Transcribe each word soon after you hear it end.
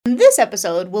In this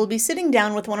episode, we'll be sitting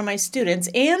down with one of my students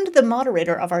and the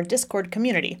moderator of our Discord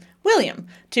community, William,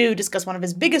 to discuss one of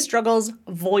his biggest struggles,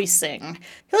 voicing.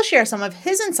 He'll share some of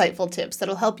his insightful tips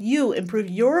that'll help you improve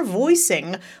your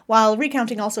voicing while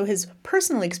recounting also his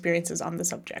personal experiences on the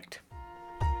subject.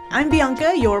 I'm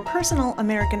Bianca, your personal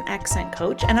American accent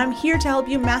coach, and I'm here to help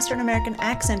you master an American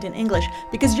accent in English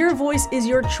because your voice is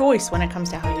your choice when it comes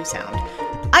to how you sound.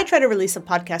 I try to release a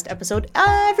podcast episode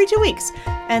every 2 weeks,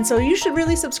 and so you should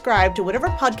really subscribe to whatever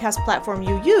podcast platform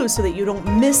you use so that you don't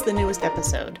miss the newest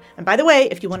episode. And by the way,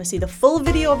 if you want to see the full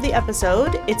video of the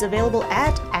episode, it's available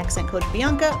at Accent Coach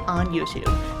Bianca on YouTube.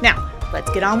 Now,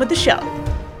 let's get on with the show.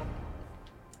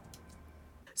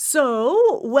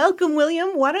 So, welcome,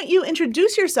 William. Why don't you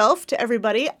introduce yourself to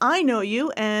everybody? I know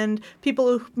you, and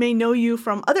people who may know you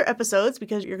from other episodes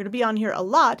because you're going to be on here a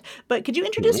lot. But could you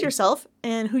introduce yourself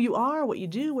and who you are, what you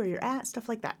do, where you're at, stuff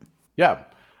like that? Yeah.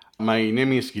 My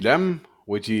name is Guillem,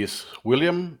 which is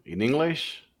William in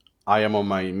English. I am on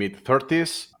my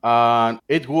mid-30s, and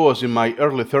it was in my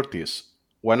early 30s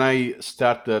when I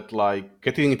started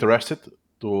getting interested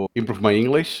to improve my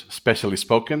English, especially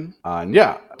spoken. And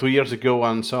 2 years ago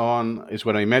and so on is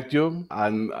when I met you.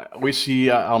 And we see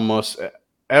almost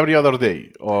every other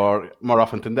day or more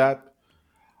often than that.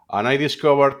 And I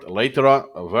discovered later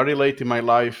on, very late in my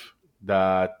life,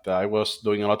 that I was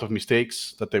doing a lot of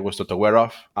mistakes that I was not aware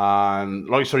of. And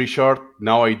long story short,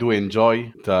 now I do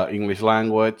enjoy the English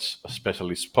language,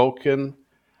 especially spoken.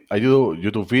 I do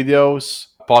YouTube videos,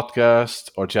 podcasts,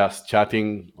 or just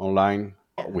chatting online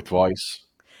with voice.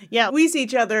 Yeah, we see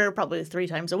each other probably 3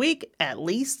 times a week, at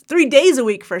least 3 days a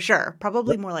week for sure.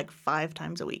 Probably more like 5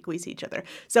 times a week we see each other.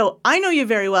 So I know you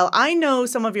very well. I know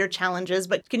some of your challenges,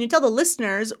 but can you tell the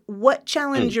listeners what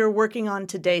challenge you're working on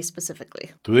today specifically?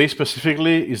 Today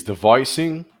specifically is the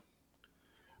voicing.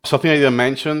 Something I didn't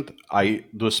mention, I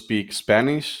do speak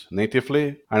Spanish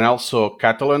natively and also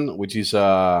Catalan, which is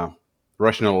a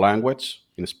regional language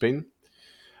in Spain.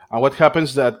 And what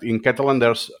happens that in Catalan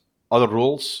there's other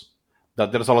rules,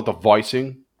 that there's a lot of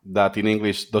voicing that in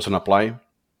English doesn't apply.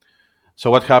 So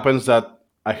what happens that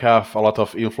I have a lot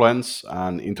of influence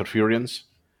and interference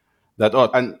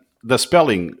and the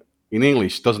spelling in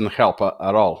English doesn't help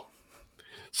at all.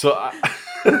 So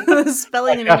The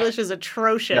spelling in English is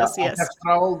atrocious, yes. I have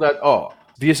trouble that,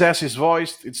 this S is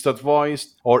voiced, it's not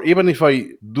voiced, or even if I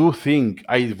do think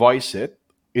I voice it,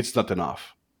 it's not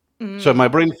enough. So my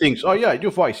brain thinks,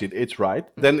 you voice it, it's right.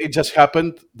 Then it just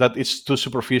happened that it's too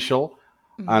superficial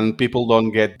and people don't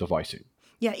get the voicing.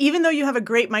 Yeah, even though you have a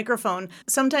great microphone,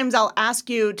 sometimes I'll ask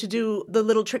you to do the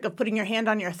little trick of putting your hand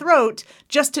on your throat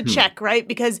just to check, right?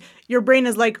 Because your brain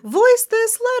is like, voice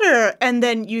this letter. And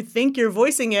then you think you're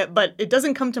voicing it, but it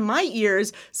doesn't come to my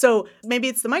ears. So maybe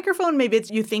it's the microphone, maybe it's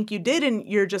you think you did, and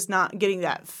you're just not getting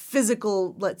that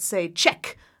physical, let's say,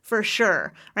 check. For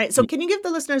sure, right? So can you give the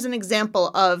listeners an example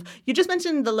of, you just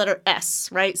mentioned the letter S,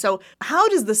 right? So how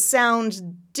does the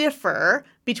sound differ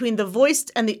between the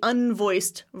voiced and the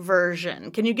unvoiced version?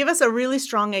 Can you give us a really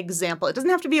strong example? It doesn't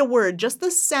have to be a word, just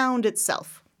the sound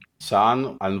itself.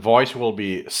 Sound and voice will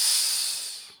be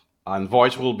S, and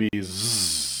voice will be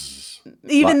Z.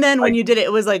 Even then, when you did it,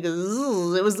 it was like,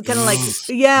 zzz. It was kind of like,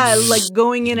 like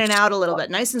going in and out a little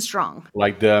bit, nice and strong.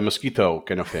 Like the mosquito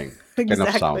kind of thing, kind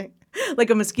of sound. Like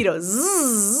a mosquito,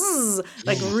 zzz,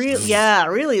 like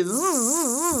really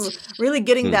zzz, really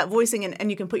getting that voicing,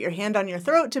 and you can put your hand on your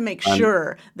throat to make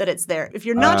sure that it's there. If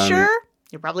you're not sure,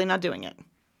 you're probably not doing it.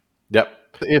 Yep.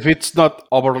 If it's not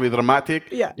overly dramatic,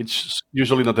 it's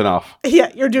usually not enough.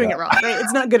 Yeah, you're doing it wrong, right?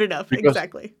 It's not good enough. Because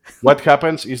exactly. What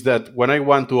happens is that when I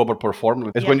want to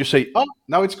overperform, it's when you say,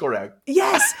 now it's correct.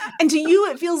 Yes. And to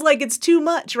you, it feels like it's too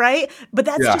much, right? But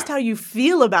that's just how you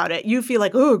feel about it. You feel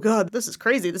like, oh, God, this is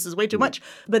crazy. This is way too much.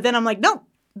 But then I'm like, no.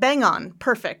 Bang on.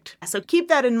 Perfect. So keep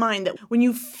that in mind, that when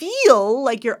you feel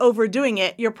like you're overdoing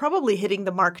it, you're probably hitting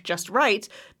the mark just right.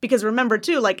 Because remember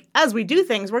too, as we do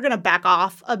things, we're going to back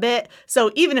off a bit.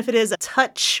 So even if it is a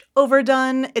touch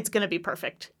overdone, it's going to be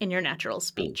perfect in your natural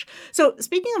speech. So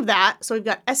speaking of that, so we've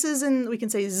got S's and we can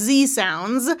say Z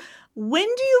sounds. When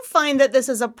do you find that this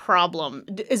is a problem?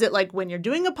 Is it like when you're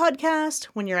doing a podcast,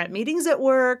 when you're at meetings at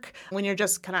work, when you're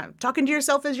just kind of talking to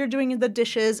yourself as you're doing the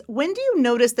dishes? When do you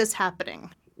notice this happening?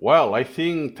 Well, I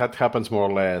think that happens more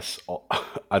or less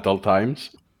at all times.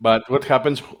 But what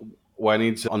happens when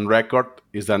it's on record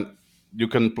is that you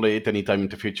can play it anytime in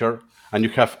the future and you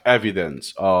have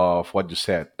evidence of what you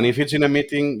said. And if it's in a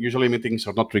meeting, usually meetings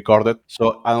are not recorded.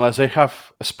 So unless I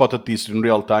have spotted this in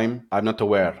real time, I'm not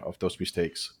aware of those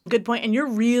mistakes. Good point. And you're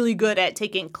really good at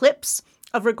taking clips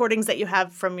of recordings that you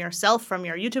have from yourself, from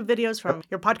your YouTube videos, from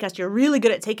your podcast, you're really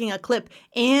good at taking a clip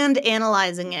and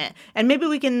analyzing it. And maybe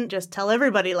we can just tell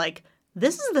everybody, like,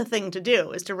 this is the thing to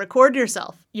do, is to record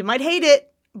yourself. You might hate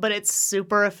it, but it's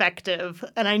super effective.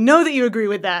 And I know that you agree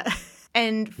with that.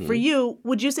 And for you,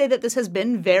 would you say that this has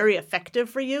been very effective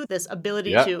for you, this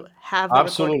ability to have the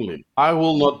Absolutely. recording? I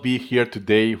will not be here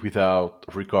today without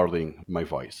recording my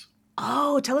voice.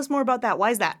 Oh, tell us more about that.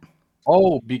 Why is that?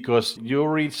 Oh, because you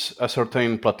reach a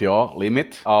certain plateau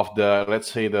limit of the, let's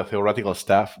say, the theoretical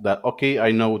stuff that, okay,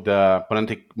 I know the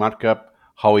phonetic markup,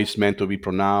 how it's meant to be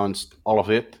pronounced, all of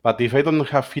it. But if I don't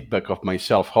have feedback of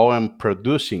myself, how I'm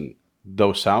producing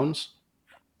those sounds,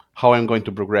 how I'm going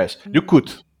to progress,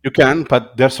 you can,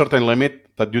 but there's certain limit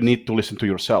that you need to listen to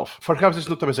yourself. Perhaps it's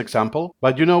not the best example,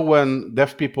 but when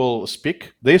deaf people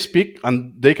speak, they speak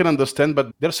and they can understand,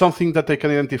 but there's something that they can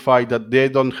identify that they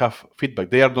don't have feedback.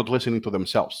 They are not listening to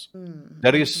themselves.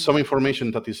 There is some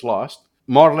information that is lost,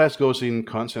 more or less goes in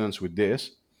consonance with this.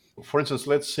 For instance,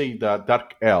 let's say the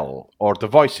dark L or the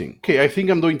voicing. Okay, I think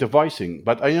I'm doing the voicing,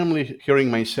 but I am only hearing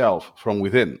myself from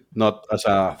within, not as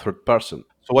a third person.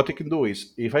 So what I can do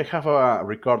is, if I have a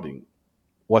recording,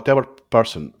 whatever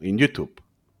person in YouTube,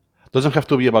 doesn't have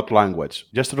to be about language,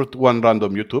 just one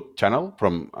random YouTube channel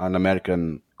from an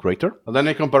American creator, and then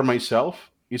I compare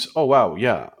myself, it's, oh wow,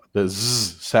 yeah, the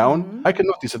Z sound, I can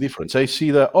notice a difference. I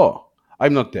see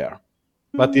I'm not there.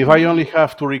 But if I only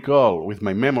have to recall with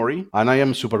my memory, and I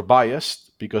am super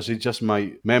biased because it's just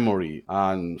my memory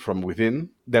and from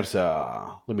within, there's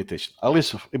a limitation. At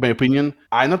least in my opinion,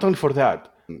 and not only for that,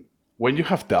 when you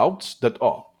have doubts that,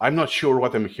 I'm not sure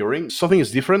what I'm hearing, something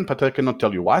is different, but I cannot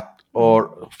tell you what,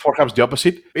 or perhaps the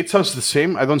opposite. It sounds the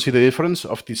same. I don't see the difference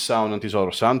of this sound and this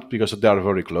other sound because they are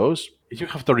very close. If you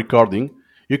have the recording,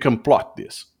 you can plot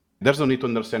this. There's no need to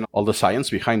understand all the science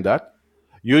behind that.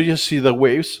 You just see the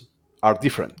waves are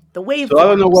different. The waveforms. So I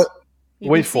don't know what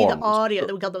you can see the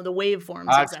audio. We call them the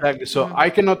waveforms. Exactly. So I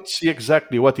cannot see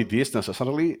exactly what it is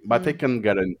necessarily, but I can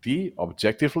guarantee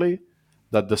objectively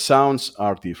that the sounds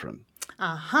are different.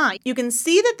 You can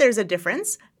see that there's a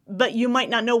difference, but you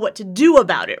might not know what to do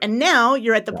about it. And now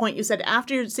you're at the point you said,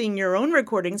 after you're seeing your own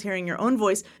recordings, hearing your own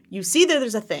voice, you see that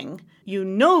there's a thing. You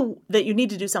know that you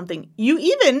need to do something. You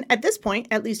even, at this point,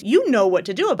 at least you know what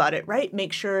to do about it, right?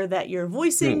 Make sure that you're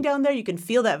voicing down there. You can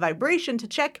feel that vibration to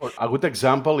check. A good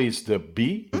example is the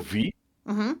B, V.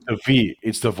 The V,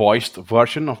 it's the voiced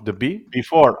version of the B.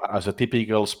 Before, as a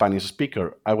typical Spanish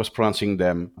speaker, I was pronouncing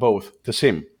them both the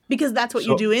same. Because that's what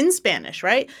you do in Spanish,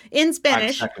 right? In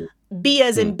Spanish, B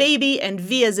as in baby and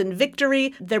V as in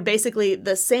victory, they're basically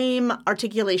the same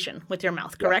articulation with your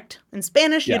mouth, correct? In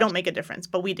Spanish, you don't make a difference,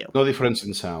 but we do. No difference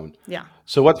in sound. Yeah.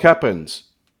 So what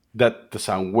happens? That the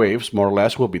sound waves, more or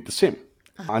less, will be the same.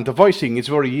 And the voicing is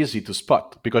very easy to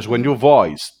spot, because when you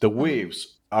voice, the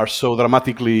waves are so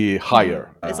dramatically higher.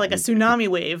 It's like a tsunami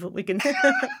wave. We can.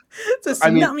 It's a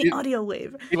tsunami audio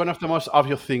wave. One of the most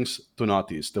obvious things to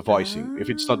notice, the voicing. If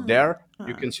it's not there,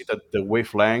 you can see that the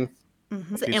wavelength.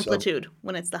 It's the amplitude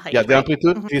when it's the height. Yeah, the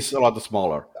amplitude is a lot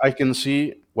smaller. I can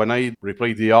see when I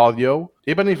replay the audio,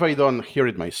 even if I don't hear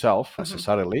it myself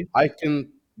necessarily, I can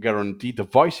guarantee the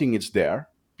voicing is there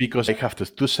because I have the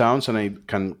two sounds and I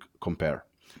can compare.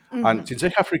 And since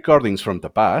I have recordings from the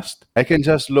past, I can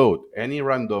just load any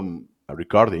random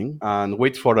recording and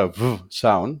wait for a V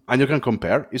sound, and you can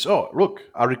compare. It's, look,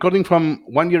 a recording from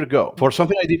 1 year ago for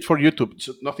something I did for YouTube. It's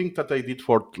nothing that I did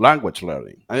for language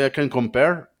learning. And I can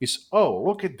compare. It's,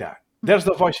 look at that. There's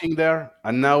the voicing there,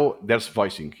 and now there's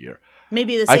voicing here.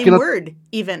 Maybe the same word,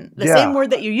 even. The same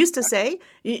word that you used to say,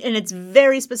 and it's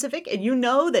very specific, and you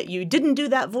know that you didn't do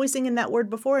that voicing in that word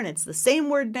before, and it's the same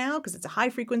word now because it's a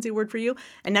high-frequency word for you,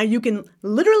 and now you can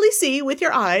literally see with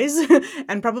your eyes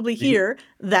and probably hear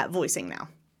that voicing now.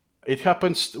 It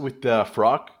happens with the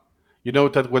frog. You know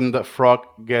that when the frog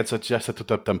gets adjusted to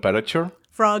the temperature?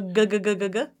 Frog,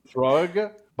 g-g-g-g-g.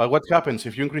 Frog. But what happens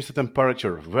if you increase the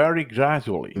temperature very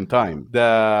gradually in time?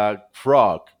 The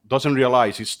frog doesn't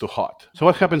realize it's too hot. So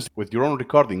what happens with your own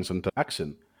recordings and the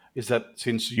accent is that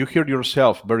since you hear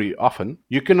yourself very often,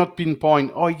 you cannot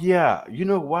pinpoint, you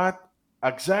know what?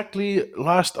 Exactly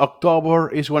last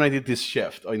October is when I did this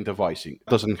shift in the voicing. It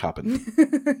doesn't happen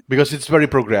because it's very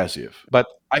progressive. But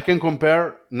I can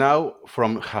compare now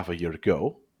from half a year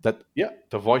ago that,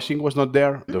 the voicing was not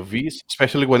there. The V's,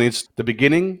 especially when it's the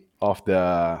beginning of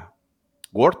the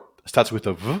word, starts with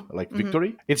a V, like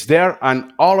victory. It's there,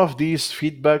 and all of these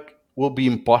feedback will be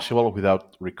impossible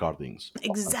without recordings.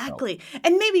 Exactly.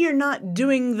 And maybe you're not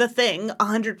doing the thing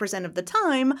 100% of the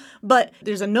time, but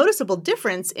there's a noticeable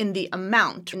difference in the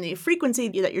amount and the frequency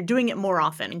that you're doing it more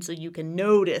often. And so you can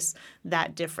notice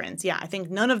that difference. Yeah, I think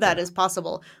none of that is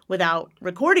possible without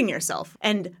recording yourself.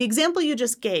 And the example you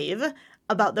just gave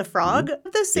about the frog,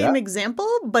 the same example,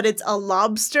 but it's a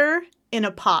lobster in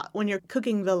a pot when you're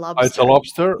cooking the lobster. It's a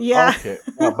lobster? Yeah. Okay.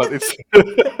 But it's...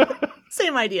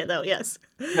 Same idea, though, yes.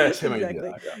 Yeah, same Exactly.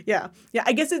 idea. Yeah,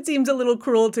 I guess it seems a little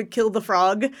cruel to kill the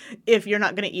frog if you're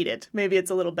not going to eat it. Maybe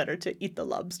it's a little better to eat the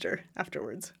lobster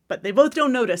afterwards. But they both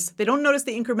don't notice. They don't notice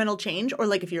the incremental change, or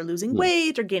like if you're losing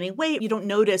weight or gaining weight, you don't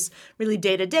notice really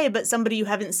day to day, but somebody you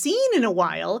haven't seen in a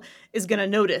while is going to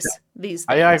notice these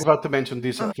things. I about to mention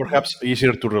this, perhaps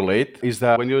easier to relate, is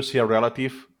that when you see a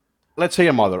relative, let's say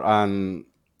a mother, and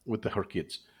with her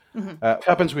kids, what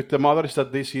happens with the mother is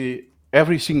that they see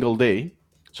every single day.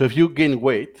 So if you gain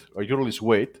weight or you lose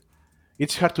weight,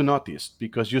 it's hard to notice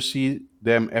because you see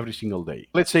them every single day.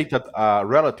 Let's say that a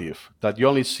relative that you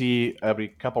only see every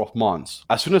couple of months,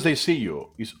 as soon as they see you,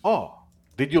 is, oh,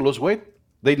 did you lose weight?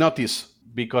 They notice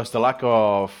because the lack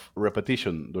of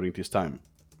repetition during this time.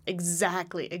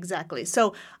 Exactly.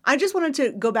 So I just wanted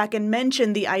to go back and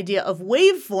mention the idea of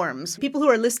waveforms. People who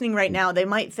are listening right now, they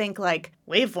might think like,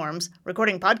 waveforms,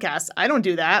 recording podcasts, I don't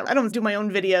do that. I don't do my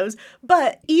own videos.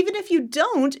 But even if you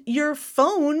don't, your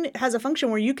phone has a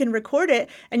function where you can record it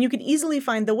and you can easily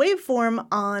find the waveform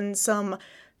on some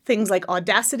things like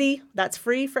Audacity, that's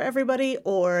free for everybody,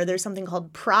 or there's something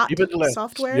called Prot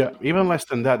software. Yeah, even less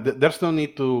than that. There's no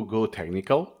need to go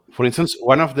technical. For instance,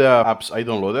 one of the apps I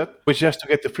downloaded was just to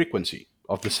get the frequency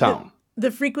of the sound.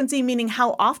 The frequency meaning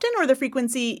how often, or the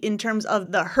frequency in terms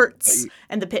of the hertz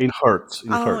and the pitch? In hertz.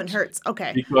 In hertz.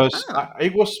 Okay. Because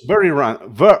it was very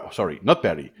random. Not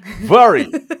very random. Very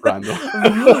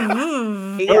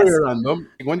random.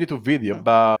 I wanted to video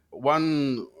about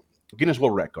one Guinness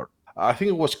World Record. I think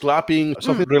it was clapping,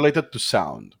 something related to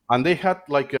sound. And they had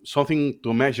like something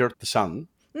to measure the sound.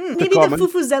 Maybe the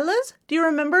Vuvuzelas? Do you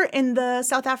remember in the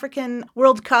South African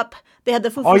World Cup, they had the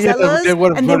Vuvuzelas they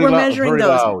were measuring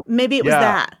those. Loud. Maybe it was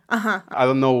that. I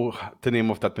don't know the name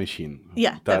of that machine.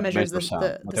 Yeah, that measures the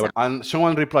sound. And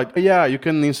someone replied, yeah, you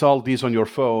can install this on your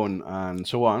phone and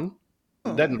so on.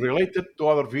 Then related to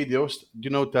other videos, you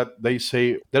know that they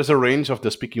say there's a range of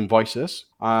the speaking voices,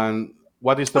 and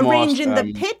what is the range in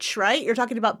the pitch, right? You're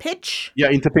talking about pitch?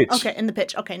 Yeah, in the pitch. Okay, in the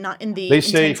pitch. Okay, not in the They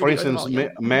say, for instance,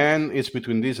 man is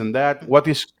between this and that. What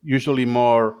is usually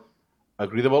more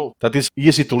agreeable, that is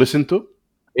easy to listen to,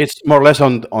 it's more or less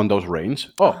on those range.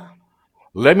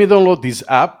 Let me download this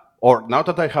app, or now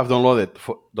that I have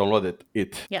downloaded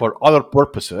it for other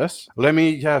purposes, let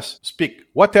me just speak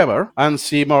whatever and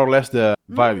see more or less the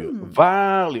value.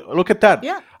 Value. Look at that.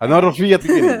 Yeah. Another V at the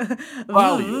beginning.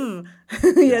 Value.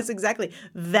 Yes, exactly.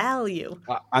 Value.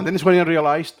 And then it's when I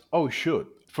realized, oh, shoot.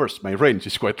 First, my range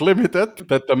is quite limited.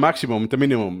 That the maximum, the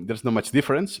minimum, there's not much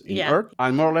difference in Earth.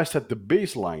 And more or less that the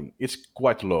baseline is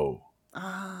quite low.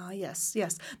 Yes.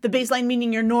 The baseline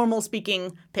meaning your normal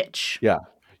speaking pitch. Yeah.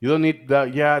 You don't need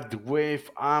the wave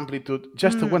amplitude,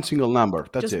 just one single number.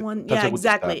 That's it. That's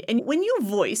exactly. And when you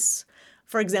voice,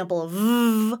 for example,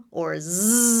 v or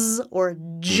z or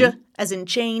j, as in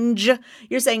change,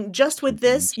 you're saying just with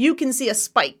this, you can see a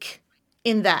spike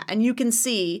in that. And you can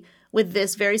see with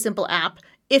this very simple app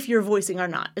if you're voicing or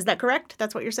not. Is that correct?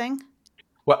 That's what you're saying?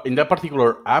 Well, in that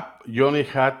particular app, you only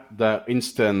had the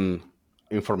instant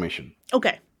information.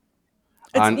 Okay.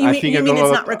 I think you mean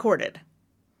it's not recorded?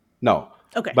 No.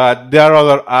 Okay. But there are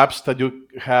other apps that you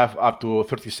have up to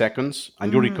 30 seconds,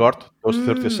 and you record those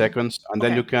 30 seconds, and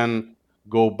then you can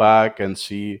go back and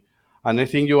see. And I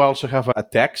think you also have a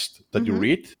text that you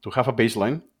read to have a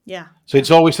baseline. Yeah. So it's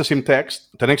always the same text.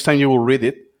 The next time you will read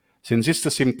it, since it's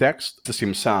the same text, the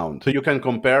same sound. So you can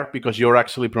compare because you're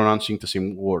actually pronouncing the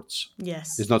same words.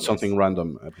 Yes. It's not something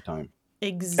random every time.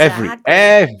 Exactly.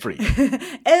 Every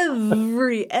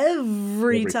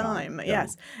time.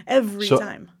 Yes. Every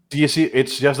time. You see,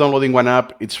 it's just downloading one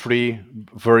app. It's free,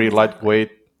 very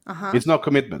lightweight. It's no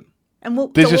commitment.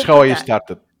 And this is how I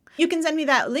started. You can send me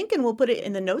that link and we'll put it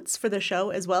in the notes for the show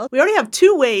as well. We already have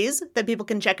 2 ways that people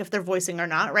can check if they're voicing or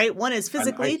not, right? One is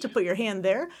physically to put your hand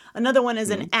there. Another one is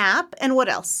an app. And what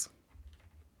else?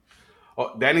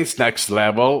 Oh, then it's next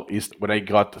level is when I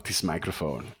got this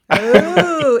microphone.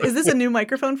 Oh, is this a new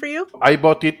microphone for you? I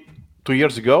bought it 2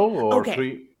 years ago or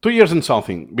 3. 2 years and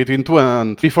something, between 2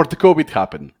 and before the COVID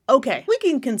happened. Okay, we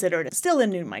can consider it still a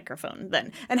new microphone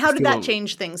then. And how did that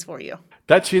change things for you?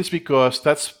 That changed because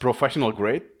that's professional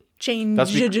grade.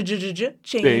 That's changed,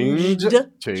 changed.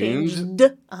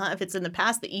 If it's in the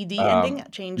past, the ed Um, ending,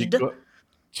 changed.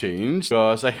 changed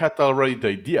because I had already the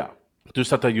idea to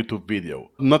start a YouTube video,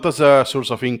 not as a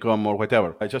source of income or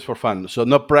whatever, just for fun. So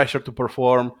no pressure to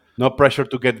perform, no pressure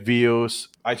to get views.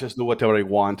 I just do whatever I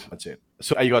want. That's it.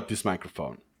 So I got this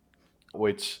microphone,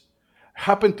 which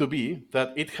happened to be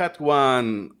that it had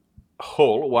one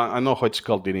hole. I know how it's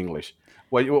called in English.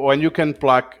 When you can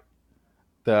plug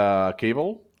the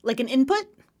cable, Like an input?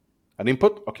 an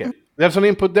input. Okay, there's an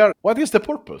input there. What is the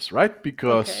purpose, right?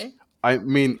 Because Okay. I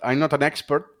mean, I'm not an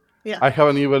expert. Yeah. I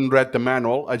haven't even read the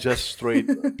manual. I just straight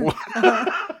out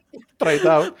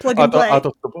Plug and play. out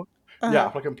of the book. Yeah,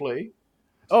 plug and play.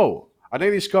 Oh, and I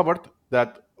discovered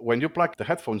that when you plug the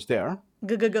headphones there,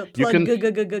 Plug,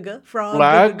 can frog.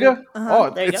 plug. Oh,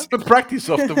 There you it's go. the practice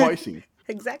of the voicing.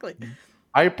 Exactly.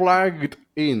 I plugged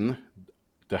in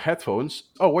the headphones.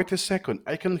 Oh, wait a second.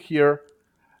 I can hear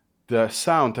the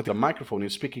sound that the microphone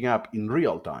is picking up in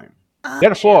real time.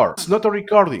 Therefore, it's not a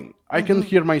recording. I can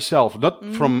hear myself, not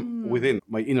from within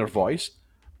my inner voice,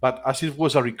 but as it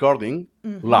was a recording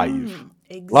live.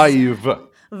 Live.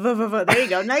 There you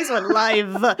go. Nice one.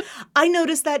 Live. I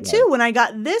noticed that too when I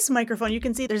got this microphone. You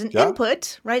can see there's an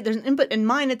input, right? There's an input in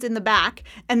mine. It's in the back.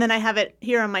 And then I have it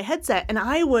here on my headset. And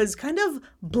I was kind of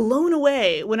blown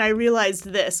away when I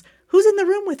realized this. Who's in the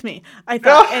room with me? I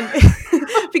thought, and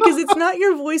because it's not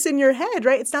your voice in your head,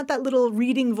 right? It's not that little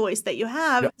reading voice that you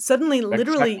have. Suddenly,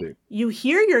 literally, you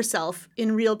hear yourself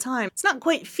in real time. It's not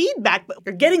quite feedback, but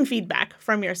you're getting feedback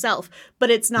from yourself.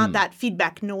 But it's not that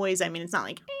feedback noise. I mean, it's not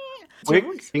like... Quick,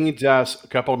 in just a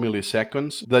couple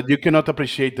milliseconds, that you cannot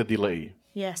appreciate the delay.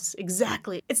 Yes,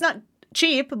 exactly. It's not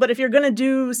cheap, but if you're going to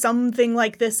do something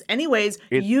like this anyways,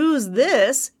 use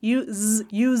this, use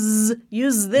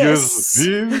this,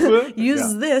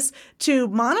 use this to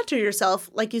monitor yourself,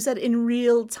 like you said, in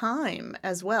real time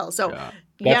as well. So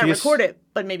record it,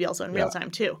 but maybe also in real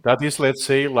time too. That is, let's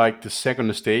say, like the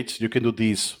second stage. You can do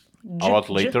this a lot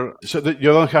later. So that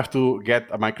you don't have to get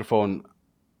a microphone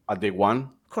at day one.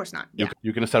 Of course not.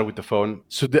 You can start with the phone.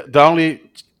 So the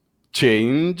only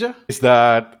change is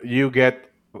that you get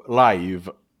live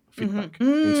feedback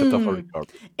instead of a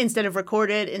record. Instead of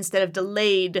recorded, instead of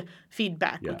delayed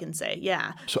feedback, we can say.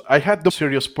 Yeah. So I had the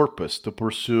serious purpose to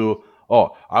pursue,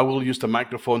 I will use the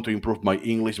microphone to improve my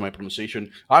English, my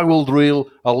pronunciation. I will drill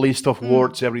a list of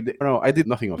words every day. No, I did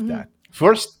nothing of that.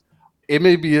 First, it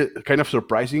may be kind of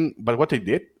surprising, but what I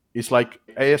did is like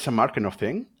ASMR kind of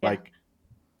thing, like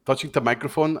touching the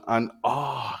microphone and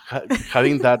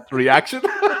having that reaction.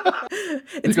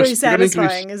 It's very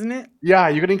satisfying, isn't it? Yeah,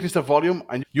 you can increase the volume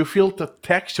and you feel the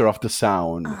texture of the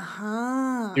sound.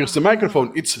 Because the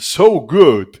microphone, it's so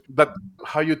good that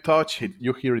how you touch it,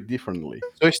 you hear it differently.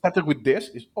 So I started with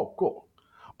this, cool.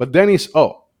 But then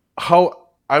how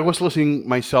I was losing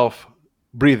myself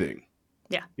breathing.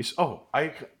 Yeah.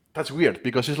 That's weird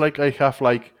because it's like I have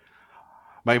like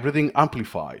my breathing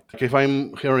amplified. Like if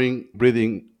I'm hearing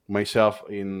breathing myself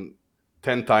in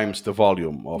 10 times the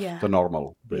volume of the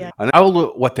normal breathing. And I will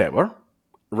do whatever,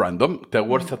 random, the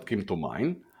words that came to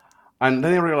mind. And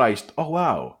then I realized,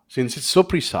 wow, since it's so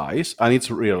precise and it's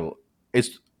real,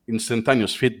 it's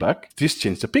instantaneous feedback, this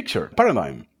changed the picture,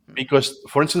 paradigm. Because,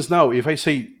 for instance, now, if I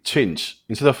say change,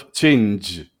 instead of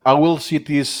change, I will see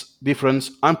this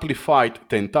difference amplified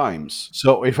 10 times.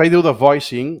 So if I do the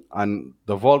voicing and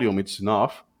the volume is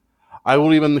enough, I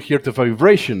will even hear the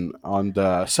vibration on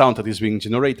the sound that is being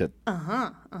generated.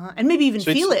 And maybe even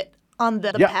feel it on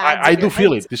the pads. I do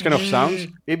feel it. This kind of sounds,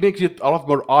 it makes it a lot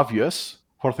more obvious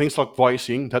for things like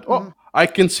voicing that, I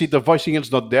can see the voicing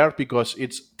is not there because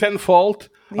it's tenfold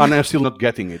and I'm still not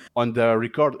getting it on the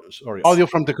audio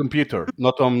from the computer,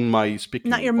 not on my speaking.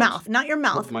 Not your mouth,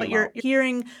 but you're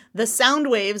hearing the sound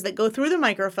waves that go through the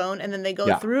microphone and then they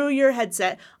go through your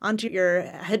headset onto your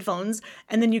headphones.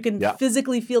 And then you can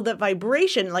physically feel that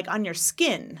vibration like on your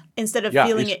skin instead of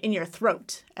feeling it in your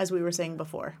throat, as we were saying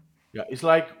before. Yeah, it's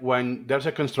like when there's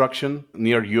a construction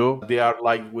near you, they are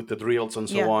like with the drills and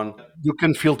so on. You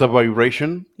can feel the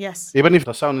vibration. Yes. Even if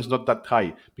the sound is not that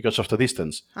high because of the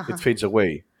distance, it fades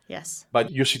away. Yes.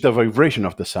 But you see the vibration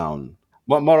of the sound.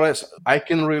 More or less, I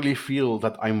can really feel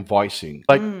that I'm voicing.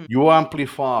 Like you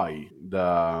amplify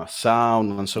the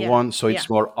sound and so on, so it's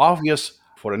more obvious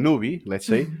for a newbie, let's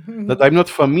say, that I'm not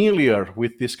familiar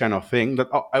with this kind of thing, that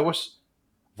I was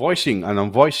voicing and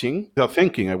unvoicing without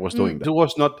thinking I was doing that. It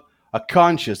was not a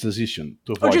conscious decision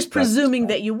to Or voice just that presuming sound.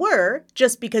 that you were,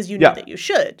 just because you knew Yeah. that you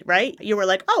should, right? You were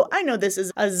like, oh, I know this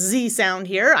is a Z sound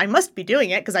here. I must be doing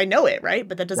it because I know it, right?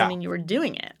 But that doesn't Yeah. mean you were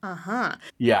doing it. Uh-huh.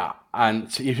 Yeah, and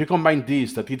if you combine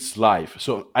this, that it's live.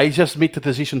 So I just made the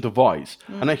decision to voice,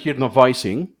 and I hear no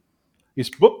voicing. It's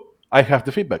boop, I have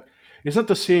the feedback. It's not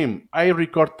the same. I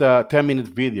record a 10-minute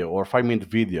video or 5-minute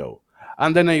video,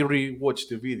 and then I re-watch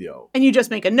the video. And you just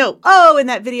make a note. Oh, in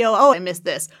that video, oh, I missed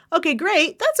this. Okay,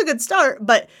 great. That's a good start.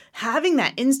 But having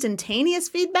that instantaneous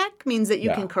feedback means that you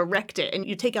Yeah. can correct it and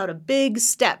you take out a big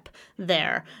step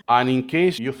there. And in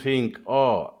case you think,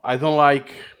 oh, I don't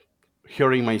like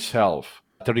hearing myself,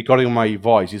 the recording of my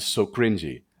voice is so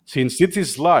cringy. Since it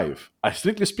is live,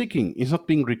 strictly speaking, it's not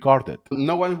being recorded.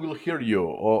 No one will hear you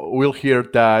or will hear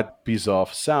that piece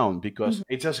of sound because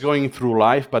it's just going through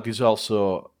live, but it's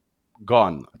also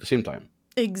gone at the same time.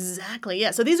 Exactly.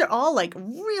 Yeah. So these are all like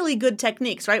really good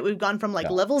techniques, right? We've gone from like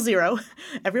Yeah. level 0.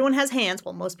 Everyone has hands.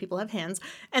 Well, most people have hands.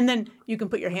 And then you can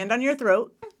put your hand on your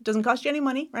throat. Doesn't cost you any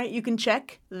money, right? You can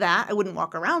check that. I wouldn't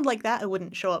walk around like that. I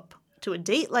wouldn't show up to a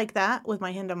date like that with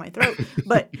my hand on my throat.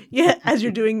 But yeah, as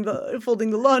you're doing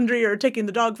folding the laundry or taking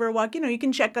the dog for a walk, you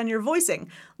can check on your voicing.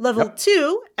 Level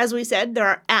 2, as we said, there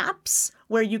are apps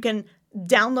where you can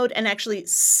download and actually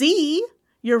see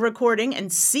your recording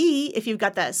and see if you've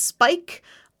got that spike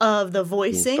of the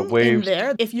voicing in waves.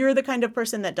 there. If you're the kind of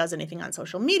person that does anything on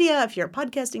social media, if you're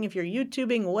podcasting, if you're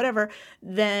YouTubing, whatever,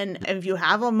 then if you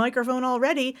have a microphone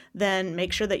already, then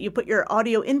make sure that you put your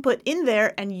audio input in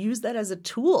there and use that as a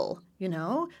tool.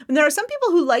 And there are some people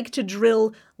who like to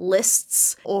drill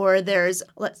lists, or there's,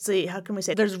 let's see, how can we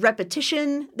say, there's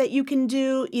repetition that you can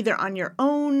do either on your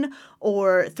own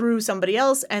or through somebody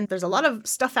else. And there's a lot of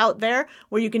stuff out there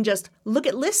where you can just look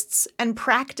at lists and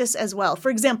practice as well. For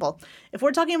example, if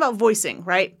we're talking about voicing,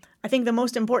 right? I think the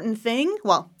most important thing,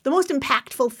 the most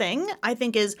impactful thing, I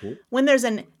think, is when there's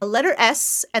a letter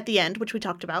S at the end, which we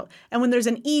talked about, and when there's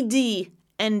an ED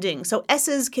ending. So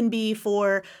S's can be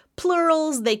for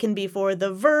plurals, they can be for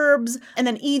the verbs, and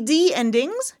then ED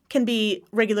endings can be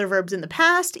regular verbs in the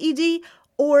past, ED,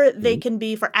 or they can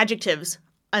be for adjectives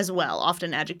as well.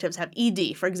 Often adjectives have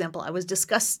ED. For example, I was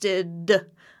disgusted.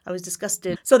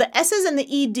 So the S's and the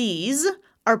EDs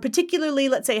are particularly,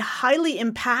 let's say, highly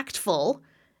impactful,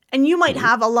 and you might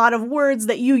have a lot of words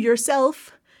that you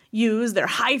yourself use. They're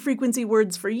high frequency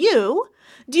words for you.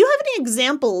 Do you have any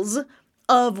examples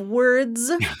of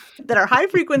words that are high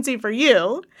frequency for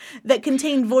you that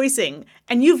contain voicing,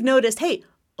 and you've noticed, hey,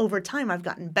 over time I've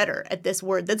gotten better at this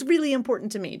word that's really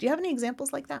important to me? Do you have any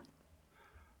examples like that?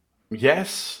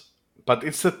 Yes, but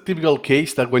it's a typical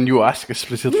case that when you ask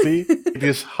explicitly, it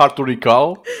is hard to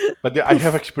recall. But I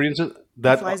have experienced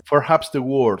that perhaps the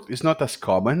word is not as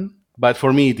common, but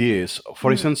for me it is.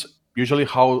 For instance, usually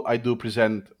how I do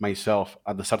present myself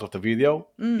at the start of the video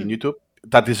in YouTube,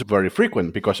 that is very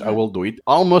frequent because I will do it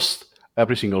almost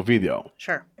every single video.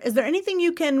 Sure. Is there anything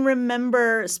you can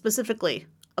remember specifically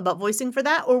about voicing for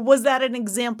that? Or was that an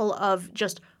example of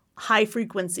just high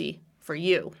frequency for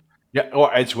you? Yeah,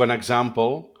 or it's one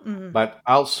example, but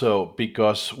also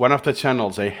because one of the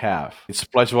channels I have, it's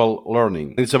Pleasurable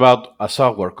Learning. It's about a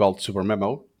software called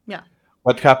SuperMemo. Yeah.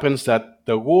 What happens that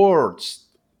the words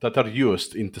that are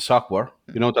used in the software,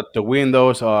 that the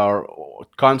windows are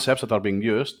concepts that are being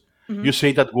used, you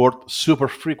say that word super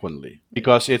frequently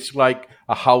because it's like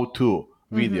a how-to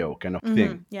video kind of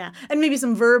thing. Yeah. And maybe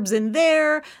some verbs in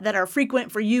there that are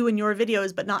frequent for you in your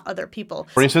videos, but not other people.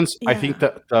 For instance, I think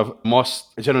that the most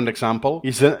genuine example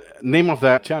is the name of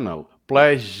the channel,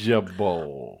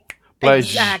 Pleasurable.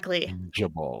 Exactly.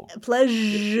 Pleasurable.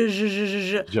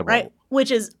 Right?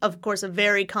 Which is, of course, a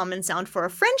very common sound for a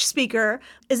French speaker.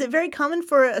 Is it very common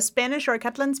for a Spanish or a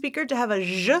Catalan speaker to have a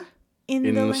j in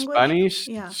the language?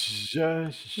 Spanish,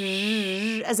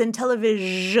 as in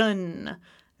television.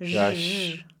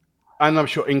 I'm not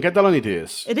sure. In Catalan it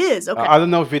is. It is, okay. I don't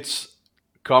know if it's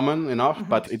common enough,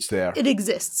 but it's there. It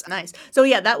exists. Nice. So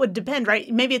yeah, that would depend, right?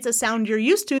 Maybe it's a sound you're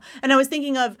used to. And I was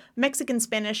thinking of Mexican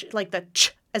Spanish, like the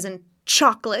ch as in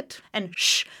chocolate and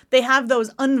sh. They have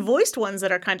those unvoiced ones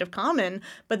that are kind of common,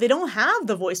 but they don't have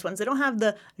the voiced ones. They don't have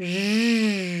the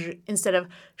zh instead of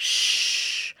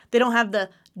sh. They don't have the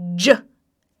j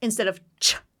instead of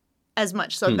ch as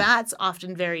much. So that's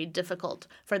often very difficult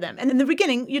for them. And in the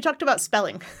beginning, you talked about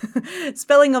spelling.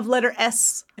 Spelling of letter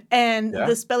S and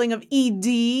the spelling of ED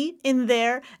in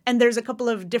there. And there's a couple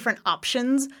of different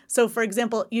options. So for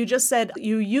example, you just said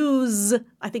you use,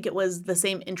 I think it was the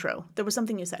same intro. There was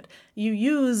something you said. You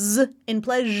use in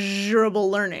pleasurable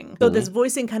learning. So this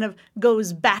voicing kind of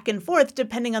goes back and forth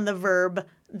depending on the verb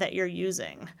that you're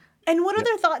using. And what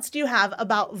other thoughts do you have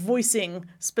about voicing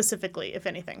specifically, if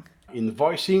anything? In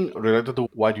voicing, related to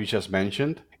what you just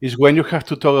mentioned, is when you have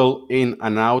to toggle in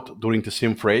and out during the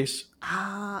same phrase.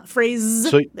 Phrase.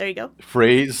 So, there you go.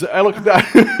 Phrase. I look at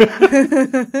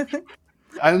that.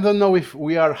 I don't know if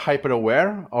we are hyper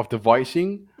aware of the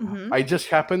voicing. I just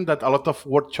happen that a lot of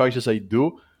word choices I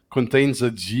do contains a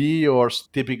G or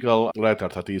typical letter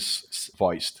that is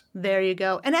voiced. There you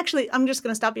go. And actually, I'm just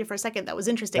going to stop you for a second. That was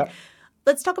interesting. Yep.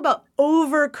 Let's talk about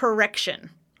overcorrection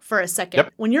for a second.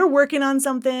 Yep. When you're working on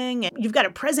something and you've got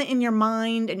it present in your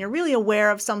mind and you're really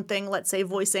aware of something, let's say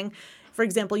voicing, for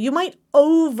example, you might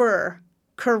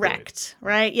overcorrect,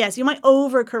 right? Yes, you might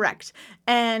overcorrect.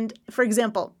 And for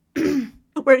example,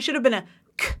 where it should have been a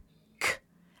k,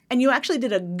 and you actually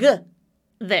did a g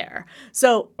there.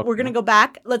 So we're going to go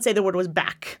back. Let's say the word was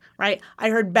back, right? I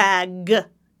heard bag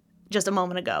just a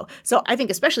moment ago. So I think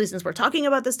especially since we're talking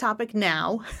about this topic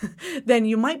now, then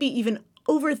you might be even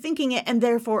overthinking it and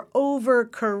therefore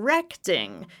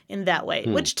overcorrecting in that way,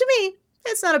 which to me,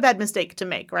 it's not a bad mistake to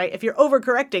make, right? If you're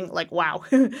overcorrecting, like, wow,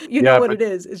 you know what it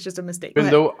is. It's just a mistake. Even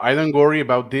though I don't worry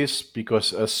about this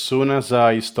because as soon as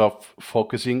I stop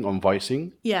focusing on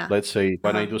voicing, let's say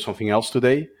when I do something else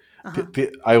today,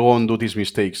 I won't do these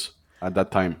mistakes at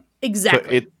that time.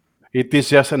 Exactly. So it is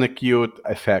just an acute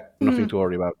effect, nothing to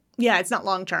worry about. Yeah, it's not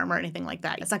long-term or anything like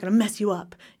that. It's not going to mess you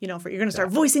up. You know, you're going to start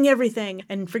voicing everything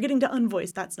and forgetting to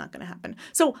unvoice. That's not going to happen.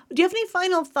 So do you have any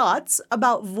final thoughts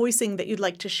about voicing that you'd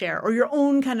like to share or your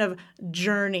own kind of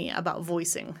journey about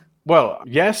voicing? Well,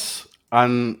 yes.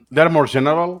 And they're more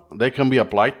general. They can be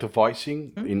applied to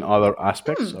voicing in other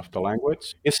aspects of the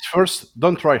language. It's first,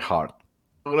 don't try hard.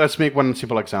 Let's make one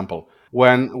simple example.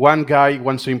 When one guy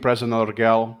wants to impress another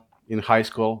girl in high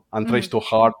school and tries too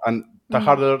hard, and the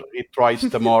harder it tries,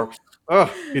 the more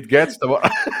it gets. The more,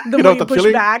 the more you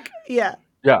push back. Yeah.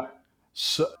 Yeah.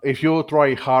 So if you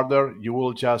try harder, you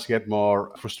will just get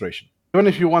more frustration. Even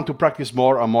if you want to practice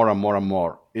more and more and more and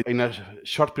more, in a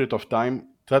short period of time,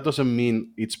 that doesn't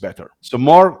mean it's better. So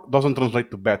more doesn't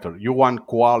translate to better. You want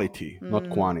quality, not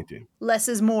quantity. Less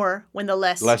is more when the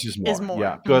less is more.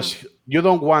 Yeah, because you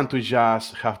don't want to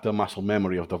just have the muscle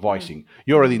memory of the voicing.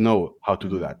 You already know how to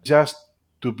do that. Just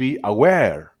to be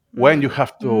aware when you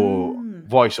have to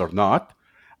voice or not.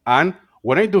 And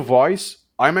when I do voice,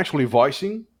 I'm actually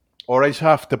voicing, or I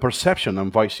have the perception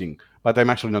I'm voicing, but I'm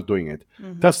actually not doing it.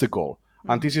 That's the goal.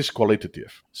 And this is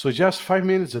qualitative. So just 5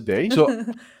 minutes a day. So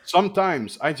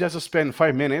sometimes I just spend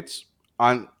 5 minutes,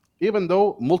 and even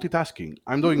though multitasking,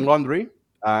 I'm doing laundry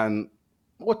and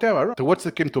whatever, the words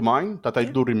that came to mind that I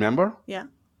do remember. Yeah.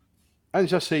 And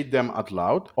just say them out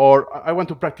loud. Or I want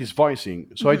to practice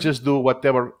voicing. So I just do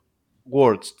whatever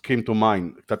words came to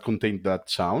mind that contain that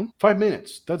sound. 5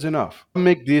 minutes, that's enough.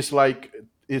 Make this like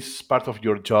it's part of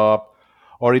your job,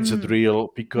 or it's a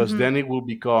drill, because then it will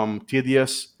become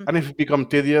tedious. And if it becomes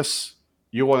tedious,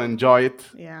 you won't enjoy it.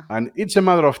 Yeah. And it's a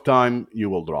matter of time, you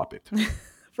will drop it.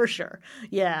 For sure.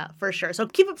 Yeah, for sure. So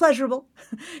keep it pleasurable.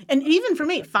 And even for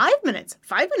me, 5 minutes.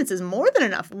 5 minutes is more than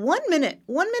enough. 1 minute.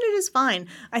 1 minute is fine.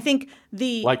 I think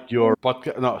like your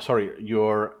podcast,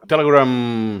 your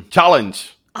Telegram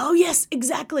challenge. Oh, yes,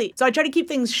 exactly. So I try to keep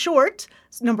things short,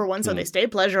 number one, so they stay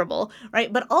pleasurable,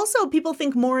 right? But also people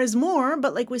think more is more,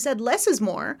 but like we said, less is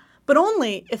more, but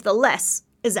only if the less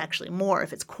is actually more,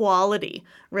 if it's quality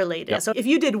related. Yep. So if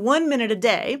you did 1 minute a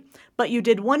day, but you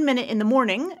did 1 minute in the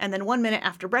morning and then 1 minute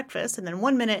after breakfast and then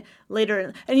 1 minute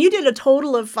later, and you did a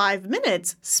total of 5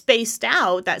 minutes spaced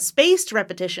out, that spaced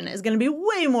repetition is going to be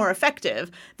way more effective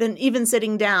than even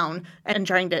sitting down and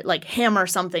trying to like hammer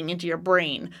something into your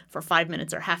brain for 5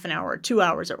 minutes or half an hour or 2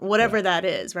 hours or whatever that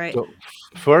is, right? So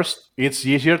first, it's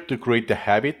easier to create the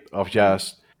habit of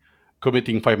just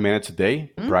committing 5 minutes a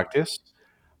day to practice.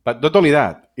 But not only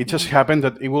that, it just happened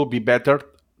that it will be better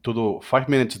to do 5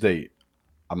 minutes a day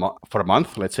for a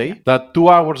month, let's say, that 2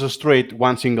 hours straight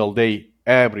one single day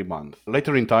every month.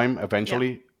 Later in time,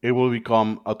 eventually, it will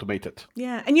become automated.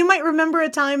 Yeah. And you might remember a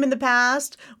time in the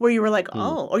past where you were like,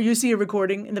 oh, or you see a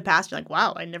recording in the past, you're like,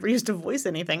 wow, I never used to voice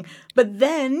anything. But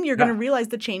then you're going to realize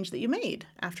the change that you made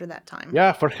after that time.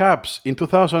 Yeah, perhaps in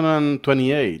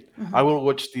 2028, I will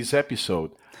watch this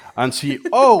episode and see,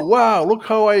 oh, wow, look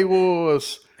how I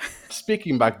was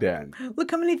speaking back then. Look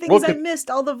how many things I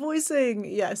missed, all the voicing.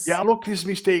 Yes. Yeah, look this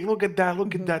mistake. Look at that.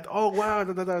 Look at that. Oh, wow.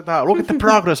 Look at the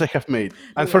progress I have made.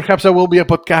 And perhaps I will be a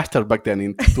podcaster back then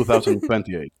in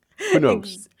 2028. Who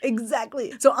knows?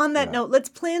 Exactly. So on that note, let's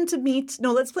plan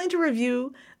to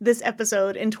review this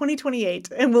episode in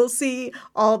 2028, and we'll see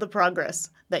all the progress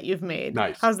that you've made.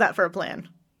 Nice. How's that for a plan?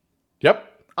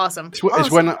 Yep. Awesome.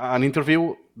 It's when an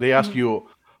interview, they ask you,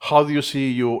 how do you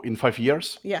see you in 5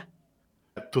 years? Yeah.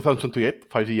 2028,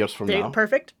 5 years from now.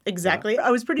 Perfect. Exactly. Yeah.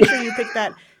 I was pretty sure you picked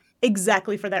that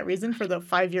exactly for that reason, for the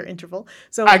 5-year interval.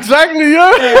 So exactly,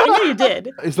 yeah. I knew you did.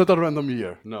 It's not a random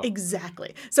year, no.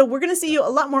 Exactly. So we're going to see you a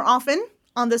lot more often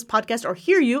on this podcast, or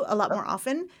hear you a lot more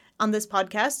often on this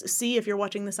podcast. See if you're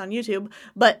watching this on YouTube.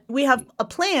 But we have a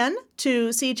plan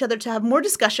to see each other, to have more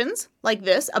discussions like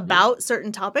this about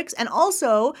certain topics. And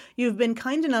also, you've been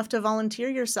kind enough to volunteer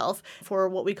yourself for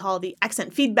what we call the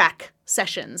accent feedback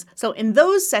sessions. So in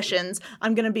those sessions,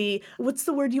 I'm going to be, what's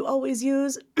the word you always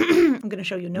use? I'm going to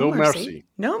show you no mercy.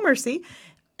 No mercy.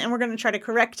 And we're going to try to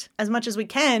correct as much as we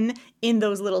can in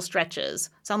those little stretches.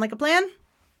 Sound like a plan?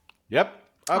 Yep,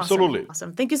 absolutely.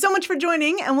 Awesome. Thank you so much for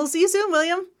joining, and we'll see you soon,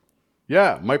 William.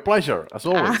 Yeah, my pleasure, as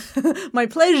always. My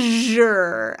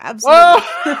pleasure.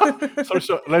 Absolutely.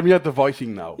 So let me add the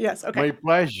voicing now. Yes, okay. My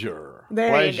pleasure.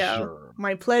 There you go.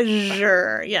 My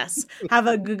pleasure. Yes. Have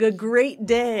a great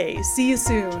day. See you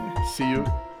soon. See you.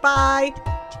 Bye.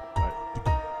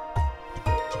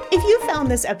 If you found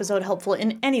this episode helpful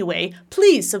in any way,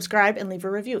 please subscribe and leave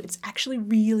a review. It's actually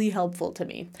really helpful to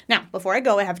me. Now, before I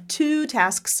go, I have 2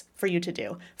 tasks for you to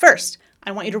do. First,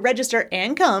 I want you to register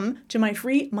and come to my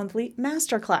free monthly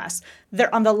masterclass.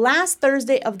 They're on the last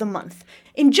Thursday of the month.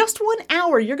 In just 1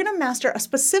 hour, you're going to master a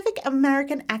specific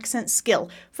American accent skill.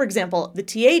 For example, the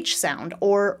TH sound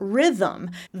or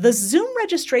rhythm. The Zoom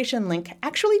registration link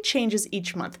actually changes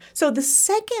each month. So the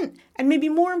second and maybe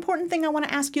more important thing I want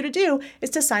to ask you to do is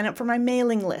to sign up for my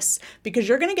mailing lists, because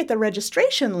you're going to get the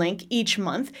registration link each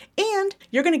month, and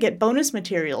you're going to get bonus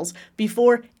materials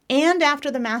before and after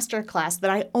the masterclass that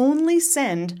I only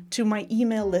send to my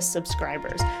email list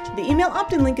subscribers. The email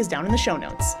opt-in link is down in the show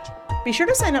notes. Be sure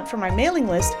to sign up for my mailing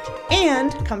list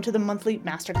and come to the monthly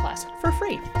masterclass for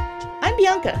free. I'm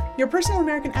Bianca, your personal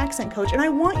American accent coach, and I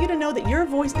want you to know that your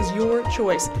voice is your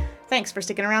choice. Thanks for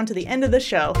sticking around to the end of the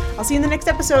show. I'll see you in the next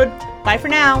episode. Bye for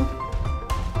now.